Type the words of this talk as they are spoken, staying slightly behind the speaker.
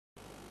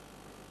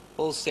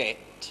All set.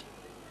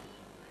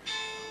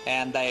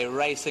 And they're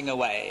racing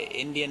away.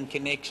 Indian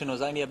Connection was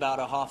only about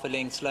a half a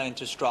length slow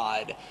into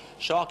stride.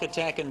 Shark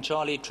Attack and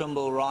Charlie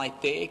Trimble right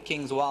there.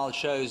 King's Wild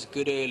shows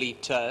good early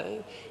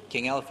toe.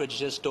 King Alfred's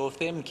just off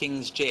them.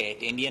 King's Jet.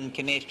 Indian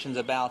Connection's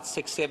about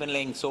 6-7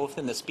 lengths off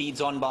them. The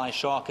speed's on by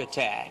Shark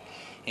Attack.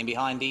 And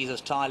behind these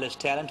is Tyler's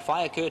Talent.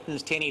 Fire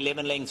Curtains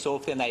 10-11 lengths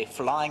off them. They're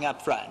flying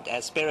up front.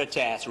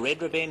 Asperitas, Red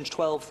Revenge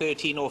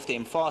 12-13 off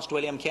them. Fast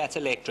William Cat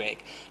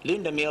Electric.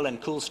 Lunda Mill and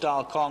Cool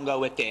Style Congo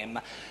with them.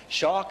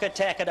 Shark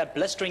Attack at a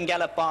blistering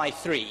gallop by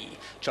 3.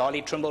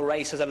 Charlie Trimble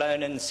races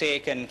alone in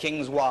second.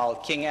 King's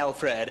Wild, King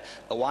Alfred.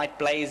 The white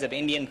blaze of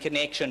Indian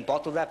Connection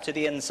bottled up to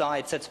the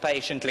inside sits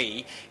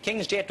patiently.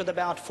 King's Jet with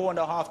about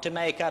 4.5 to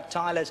make up.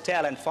 Tyler's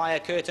Talent. Fire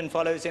Curtain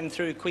follows him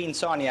through. Queen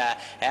Sonia.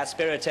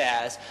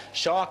 Asperitas.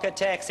 Shark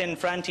Attack in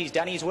front. He's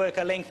done his work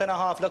a length and a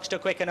half. Looks to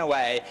quicken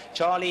away.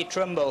 Charlie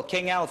Trimble,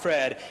 King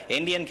Alfred,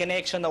 Indian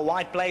Connection. The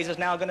white blaze is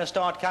now going to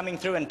start coming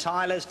through, and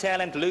Tyler's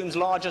Talent looms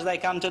large as they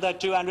come to the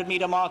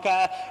 200-meter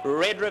marker.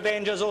 Red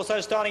Revenge is also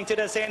starting to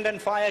descend,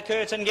 and Fire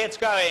Curtain gets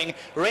going.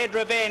 Red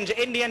Revenge,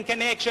 Indian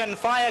Connection,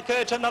 Fire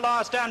Curtain the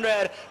last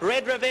 100.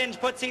 Red Revenge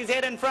puts his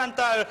head in front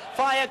though.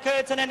 Fire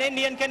Curtain and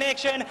Indian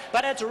Connection,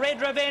 but it's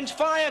Red Revenge.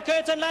 Fire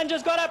Curtain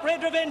lunges, got up.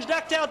 Red Revenge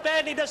ducked out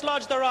badly,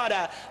 dislodged the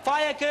rider.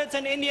 Fire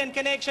Curtain, Indian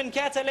Connection,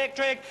 Cat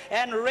Electric,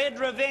 and Red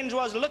Revenge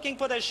was looking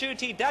for the shoot.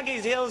 He dug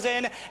his heels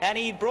in and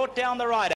he brought down the rider.